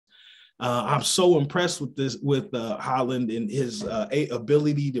I'm so impressed with Holland and his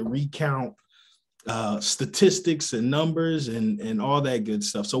ability to recount statistics and numbers and all that good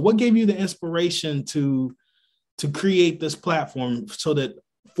stuff. So what gave you the inspiration to create this platform so that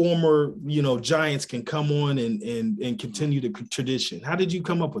former, Giants can come on and continue the tradition? How did you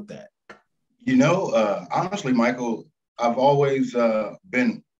come up with that? Honestly, Michael, I've always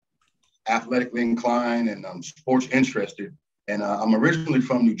been athletically inclined and sports interested. And I'm originally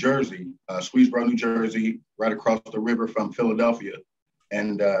from New Jersey, Swedesboro, New Jersey, right across the river from Philadelphia.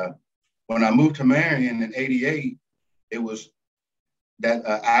 And when I moved to Marion in '88, it was that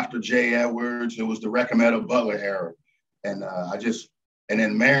after Jay Edwards, it was the Recommendo Butler era. And and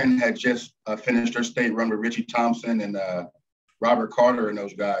then Marion had just finished their state run with Richie Thompson and Robert Carter and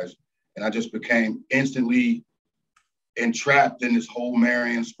those guys. And I just became instantly entrapped in this whole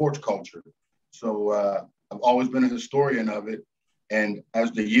Marion sports culture. So I've always been a historian of it. And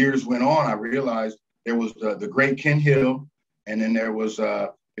as the years went on, I realized there was the great Ken Hill. And then there was,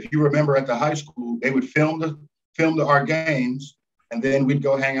 if you remember at the high school, they would film our games. And then we'd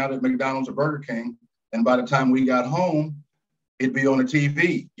go hang out at McDonald's or Burger King. And by the time we got home, it'd be on the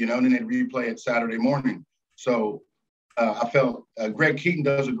TV, and then they'd replay it Saturday morning. So I felt Greg Keaton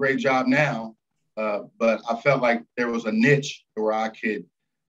does a great job now. But I felt like there was a niche where I could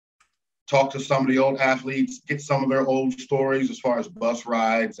talk to some of the old athletes, get some of their old stories as far as bus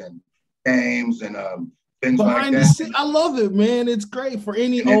rides and games and things like that. I love it, man. It's great for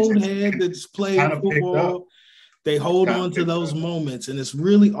any old head that's played football. They hold on to those moments, and it's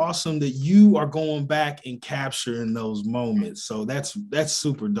really awesome that you are going back and capturing those moments. So that's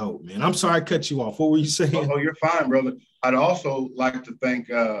super dope, man. I'm sorry I cut you off. What were you saying? Oh, you're fine, brother. I'd also like to thank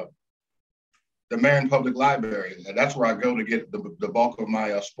the Marion Public Library. That's where I go to get the bulk of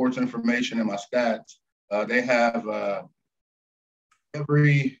my sports information and my stats. They have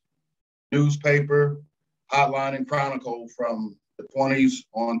every newspaper, hotline, and chronicle from the 20s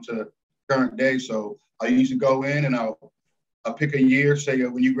on to current day. So I usually go in and I'll pick a year, say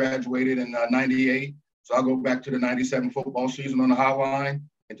when you graduated in '98. So I'll go back to the '97 football season on the hotline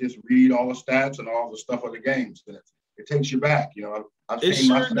and just read all the stats and all the stuff of the games. And it takes you back. I've it seen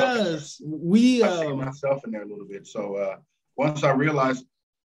sure myself does. I've seen myself in there a little bit. So once I realized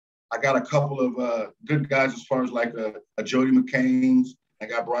I got a couple of good guys as far as like a Jody McCain's, I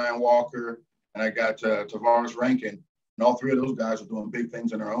got Brian Walker, and I got Tavares Rankin. And all three of those guys are doing big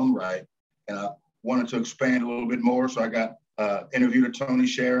things in their own right. And I wanted to expand a little bit more. So I got interviewed a Tony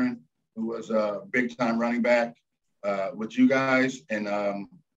Sharon, who was a big-time running back with you guys. And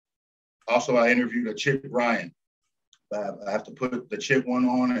also I interviewed a Chip Ryan. I have to put the Chip one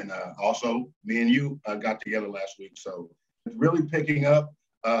on. And also me and you got together last week. So it's really picking up.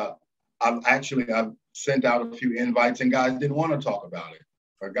 I've sent out a few invites and guys didn't want to talk about it,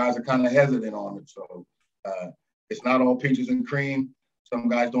 or guys are kind of hesitant on it. So it's not all peaches and cream. Some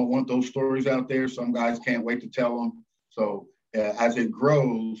guys don't want those stories out there. Some guys can't wait to tell them. So as it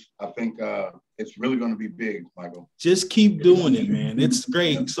grows, I think it's really going to be big, Michael. Just keep doing it, man. It's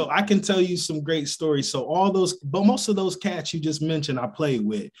great. So I can tell you some great stories. So but most of those cats you just mentioned, I played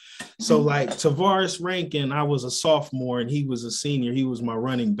with. So like Tavares Rankin, I was a sophomore and he was a senior. He was my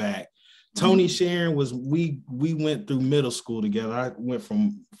running back. Tony Sharon we went through middle school together. I went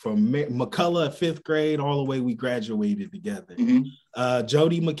from McCullough at 5th grade all the way we graduated together.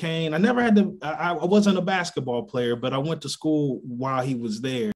 Jody McCain, I never had I wasn't a basketball player, but I went to school while he was there.